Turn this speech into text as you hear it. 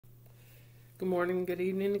Good morning, good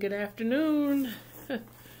evening, good afternoon.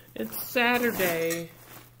 It's Saturday,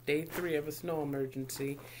 day 3 of a snow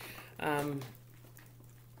emergency.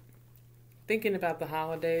 Thinking about the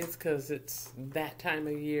holidays because it's that time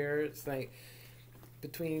of year. It's like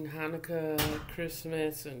between Hanukkah,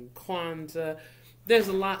 Christmas, and Kwanzaa. There's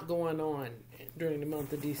a lot going on during the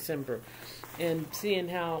month of December. And seeing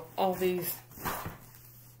how all these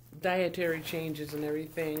dietary changes and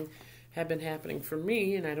everything have been happening for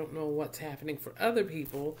me, and I don't know what's happening for other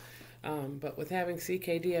people, but with having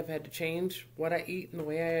CKD, I've had to change what I eat and the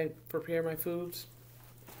way I prepare my foods.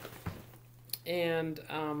 And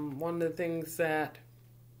one of the things that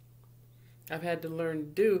I've had to learn to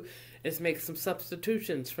do is make some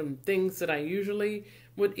substitutions from things that I usually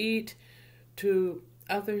would eat to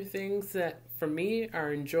other things that for me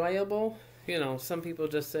are enjoyable. You know, some people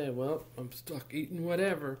just say, well, I'm stuck eating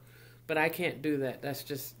whatever. But I can't do that. That's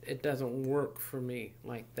just, it doesn't work for me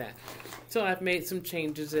like that. So I've made some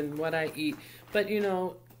changes in what I eat. But, you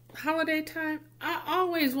know, holiday time, I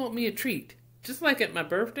always want me a treat. Just like at my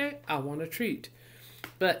birthday, I want a treat.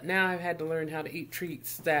 But now I've had to learn how to eat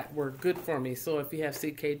treats that were good for me. So if you have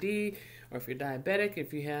CKD, or if you're diabetic,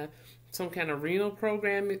 if you have some kind of renal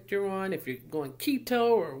program that you're on, if you're going keto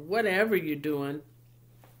or whatever you're doing,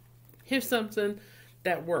 here's something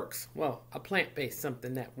that works. Well, a plant-based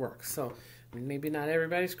something that works. So maybe not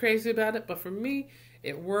everybody's crazy about it, but for me,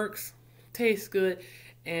 it works, tastes good,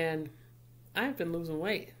 and I've been losing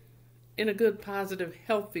weight in a good, positive,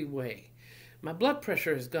 healthy way. My blood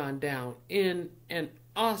pressure has gone down in an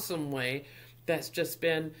awesome way. That's just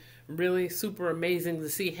been really super amazing to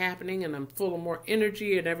see happening, and I'm full of more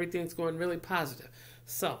energy, and everything's going really positive.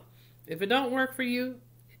 So if it don't work for you,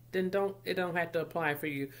 then it don't have to apply for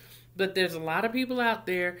you. But there's a lot of people out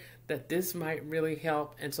there that this might really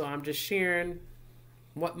help, and so I'm just sharing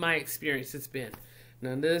what my experience has been.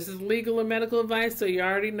 Now, this is legal or medical advice, so you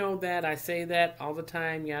already know that. I say that all the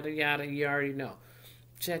time, yada, yada, you already know.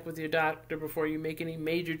 Check with your doctor before you make any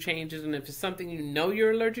major changes, and if it's something you know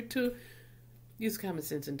you're allergic to, use common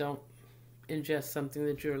sense and don't ingest something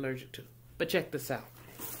that you're allergic to. But check this out.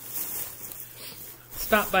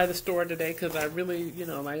 Stop by the store today because I really, you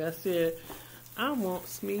know, like I said, I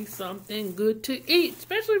want me something good to eat,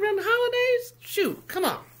 especially around the holidays. Shoot, come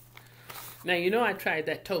on. Now, you know I tried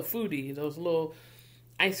that Tofutti, those little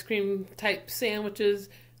ice cream type sandwiches.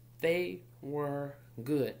 They were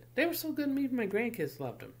good. They were so good, even my grandkids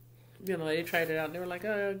loved them. You know, they tried it out and they were like,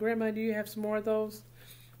 Grandma, do you have some more of those?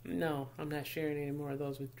 No, I'm not sharing any more of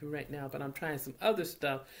those with you right now, but I'm trying some other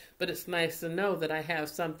stuff. But it's nice to know that I have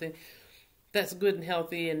something that's good and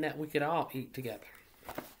healthy and that we could all eat together.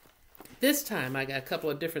 This time, I got a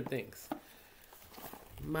couple of different things.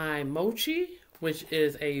 My mochi, which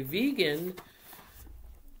is a vegan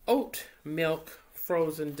oat milk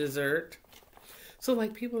frozen dessert. So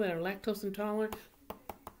like people that are lactose intolerant,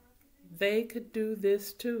 they could do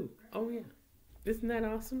this too. Oh yeah. Isn't that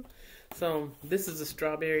awesome? So this is a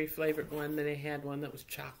strawberry flavored one. Then they had one that was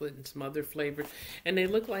chocolate and some other flavors. And they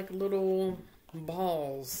look like little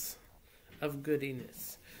balls of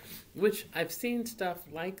goodiness, which I've seen stuff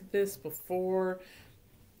like this before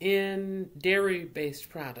in dairy-based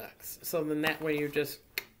products. So then that way you're just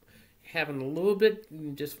having a little bit,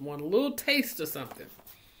 you just want a little taste of something.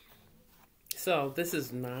 So this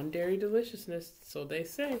is non-dairy deliciousness, so they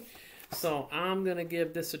say. So I'm going to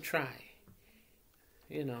give this a try.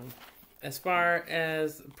 You know, as far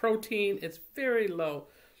as protein, it's very low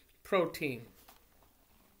protein.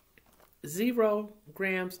 0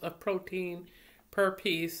 grams of protein per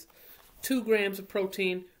piece. 2 grams of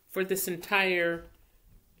protein for this entire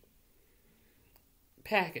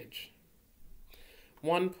package.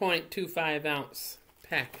 1.25 ounce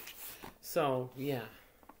package. So, yeah.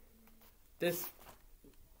 This,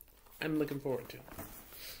 I'm looking forward to.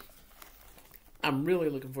 I'm really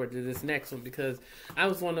looking forward to this next one because I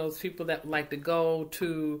was one of those people that like to go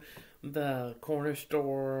to the corner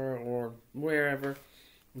store or wherever,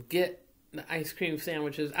 get the ice cream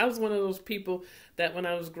sandwiches. I was one of those people that when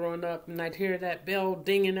I was growing up and I'd hear that bell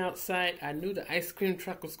dinging outside, I knew the ice cream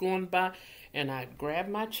truck was going by and I'd grab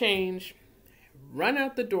my change, run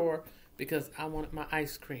out the door because I wanted my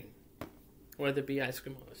ice cream. Whether it be ice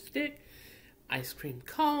cream on a stick, ice cream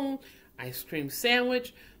cone, ice cream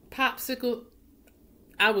sandwich, popsicle.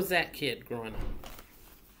 I was that kid growing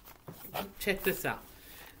up. Check this out.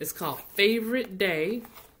 It's called Favorite Day.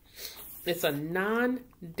 It's a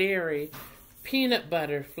non-dairy, peanut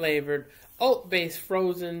butter flavored, oat-based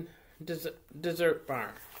frozen dessert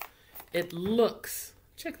bar. It looks,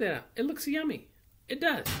 check that out. It looks yummy. It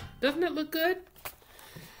does. Doesn't it look good?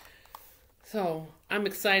 So I'm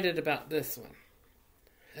excited about this one.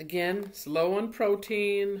 again, it's low on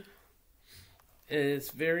protein.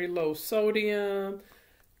 It's very low sodium,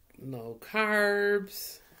 low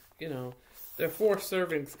carbs. You know, there are 4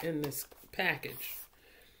 servings in this package.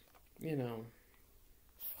 You know,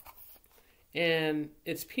 and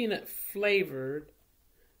it's peanut flavored,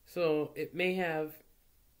 so it may have.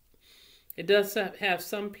 It does have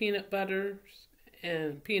some peanut butter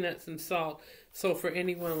and peanuts and salt. So for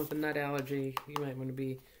anyone with a nut allergy, you might want to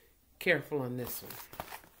be careful on this one.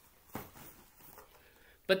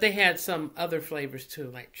 But they had some other flavors too,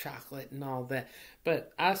 like chocolate and all that.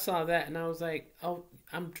 But I saw that and I was like, oh,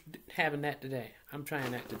 I'm having that today. I'm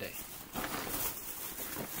trying that today.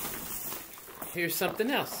 Here's something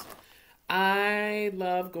else. I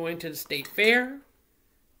love going to the state fair.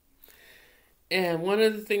 And one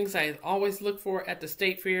of the things I always look for at the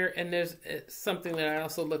state fair, and there's something that I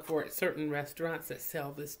also look for at certain restaurants that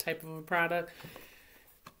sell this type of a product,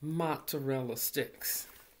 mozzarella sticks.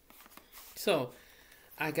 So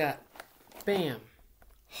I got, bam,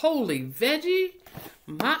 Holy Veggie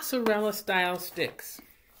mozzarella style sticks.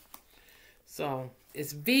 So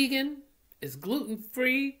it's vegan, it's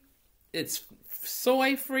gluten-free, it's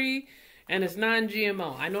soy-free, and it's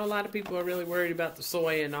non-GMO. I know a lot of people are really worried about the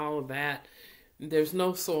soy and all of that. There's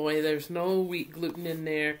no soy, there's no wheat gluten in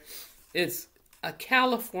there. It's a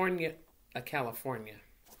cauliflower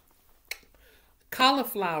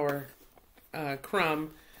crumb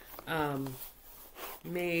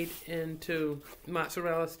made into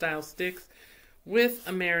mozzarella style sticks with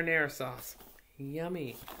a marinara sauce.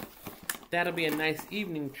 Yummy. That'll be a nice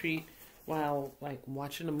evening treat while like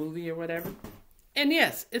watching a movie or whatever. And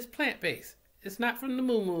yes, it's plant-based. It's not from the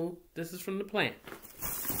moo moo. This is from the plant.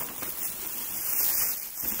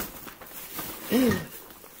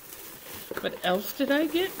 What else did I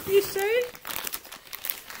get, you say?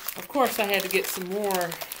 Of course, I had to get some more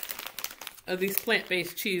of these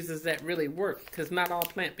plant-based cheeses that really work, because not all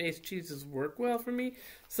plant-based cheeses work well for me.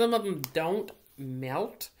 Some of them don't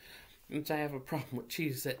melt, which I have a problem with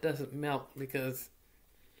cheese that doesn't melt because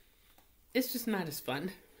it's just not as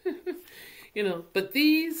fun. You know, but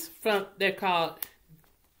these, they're called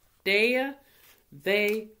Daiya.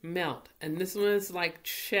 They melt. And this one is like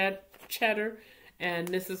cheddar, and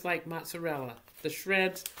this is like mozzarella. The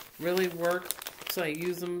shreds really work, so I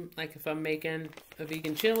use them like if I'm making a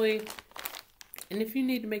vegan chili. And if you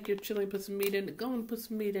need to make your chili and put some meat in it, go and put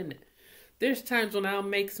some meat in it. There's times when I'll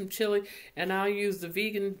make some chili and I'll use the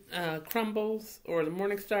vegan crumbles or the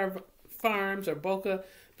Morningstar Farms or Boca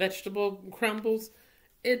vegetable crumbles.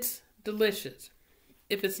 It's delicious.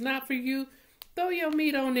 If it's not for you, throw your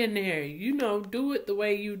meat on in there. You know, do it the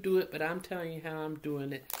way you do it, but I'm telling you how I'm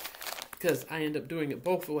doing it, because I end up doing it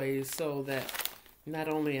both ways so that not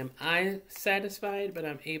only am I satisfied, but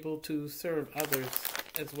I'm able to serve others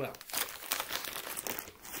as well.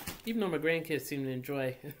 Even though my grandkids seem to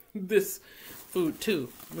enjoy this food too,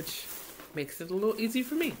 which makes it a little easy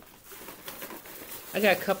for me. I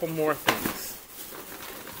got a couple more things.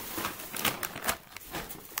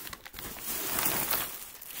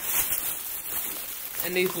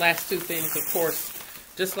 And these last two things, of course,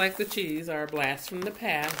 just like the cheese, are a blast from the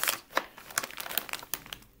past.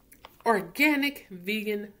 Organic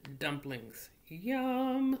vegan dumplings.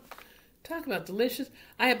 Yum. Talk about delicious.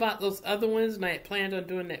 I had bought those other ones and I had planned on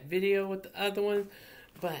doing that video with the other ones,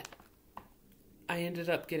 but I ended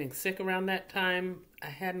up getting sick around that time. I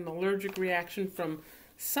had an allergic reaction from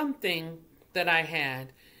something that I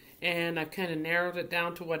had, and I've kind of narrowed it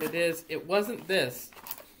down to what it is. It wasn't this,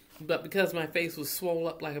 but because my face was swole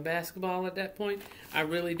up like a basketball at that point, I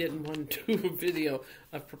really didn't want to do a video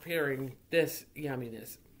of preparing this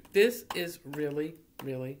yumminess. This is really,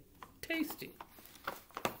 really tasty.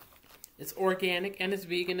 It's organic and it's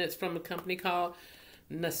vegan. It's from a company called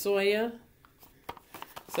Nasoya.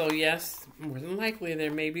 So yes, more than likely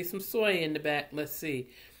there may be some soy in the back. Let's see.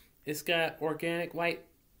 It's got organic white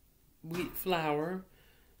wheat flour,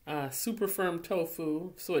 super firm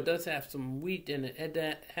tofu. So it does have some wheat in it. And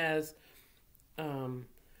that has,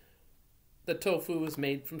 the tofu is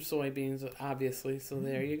made from soybeans, obviously. So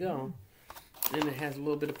there you go. And it has a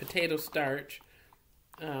little bit of potato starch.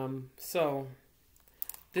 So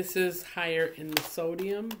this is higher in the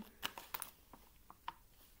sodium.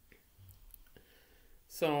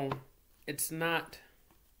 So it's not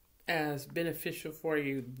as beneficial for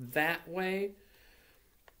you that way.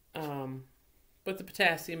 But the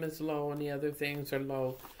potassium is low and the other things are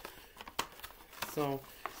low. So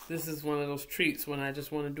this is one of those treats when I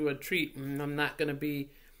just want to do a treat and I'm not going to be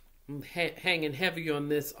hanging heavy on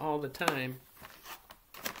this all the time.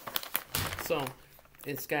 So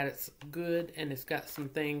it's got its good and it's got some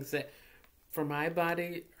things that for my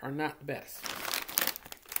body are not the best.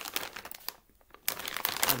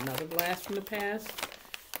 another blast from the past.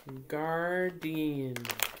 Gardein.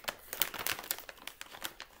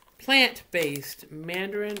 Plant-based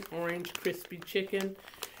Mandarin Orange Crispy Chicken.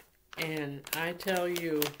 And I tell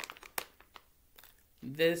you,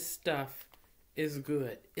 this stuff is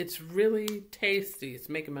good. It's really tasty. It's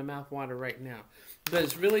making my mouth water right now. But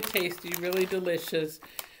it's really tasty, really delicious.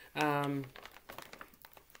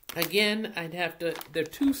 Again, there are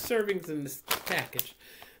 2 servings in this package.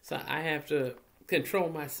 So I have to control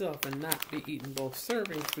myself and not be eating both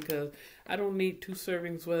servings, because I don't need 2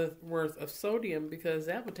 servings worth of sodium, because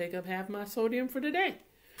that would take up half my sodium for the day.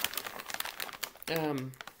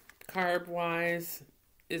 Carb-wise,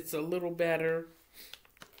 it's a little better.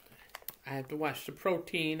 I have to watch the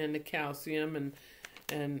protein and the calcium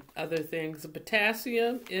and other things. The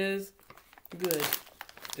potassium is good.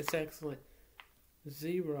 It's excellent.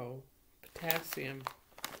 0 potassium.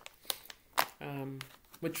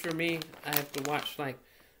 Which for me, I have to watch like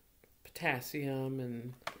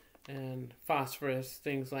potassium and phosphorus,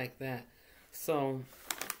 things like that. So,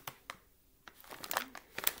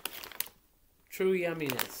 true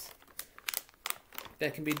yumminess.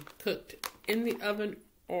 That can be cooked in the oven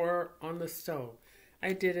or on the stove.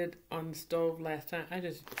 I did it on the stove last time.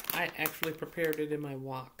 I actually prepared it in my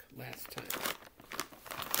wok last time.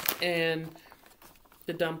 And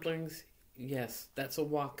the dumplings, yes, that's a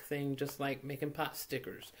wok thing, just like making pot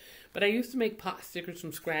stickers. But I used to make pot stickers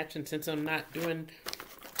from scratch, and since I'm not doing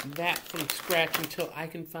that from scratch until I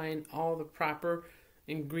can find all the proper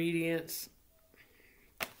ingredients,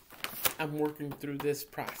 I'm working through this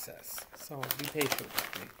process. So be patient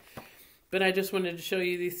with me. But I just wanted to show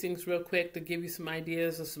you these things real quick to give you some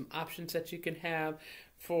ideas of some options that you can have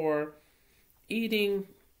for eating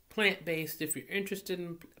plant-based. If you're interested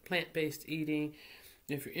in plant-based eating,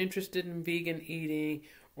 if you're interested in vegan eating,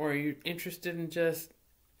 or you're interested in just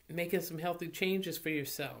making some healthy changes for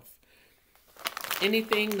yourself.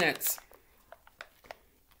 Anything that's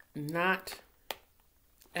not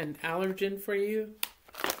an allergen for you,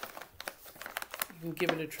 you can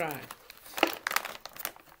give it a try.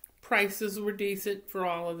 Prices were decent for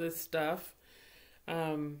all of this stuff.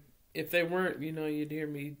 If they weren't, you'd hear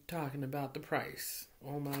me talking about the price.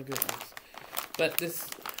 Oh my goodness. But this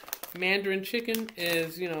Mandarin chicken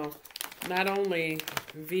is, not only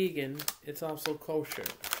vegan, it's also kosher,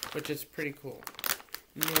 which is pretty cool.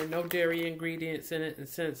 And there are no dairy ingredients in it, and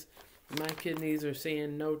since my kidneys are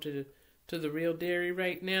saying no to the real dairy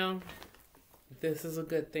right now, this is a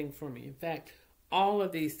good thing for me. In fact, all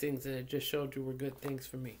of these things that I just showed you were good things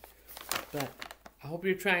for me. But I hope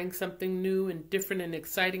you're trying something new and different and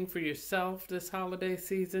exciting for yourself this holiday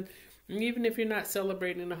season. And even if you're not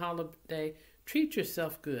celebrating the holiday, treat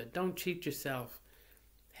yourself good. Don't cheat yourself.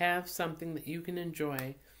 Have something that you can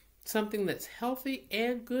enjoy, something that's healthy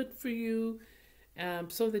and good for you,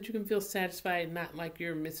 so that you can feel satisfied, not like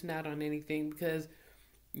you're missing out on anything, because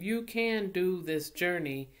you can do this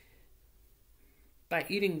journey by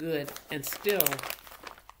eating good and still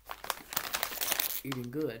eating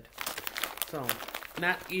good. So,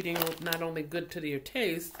 not only good to your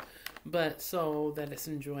taste, but so that it's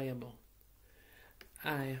enjoyable.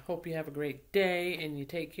 I hope you have a great day and you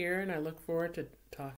take care, and I look forward to talking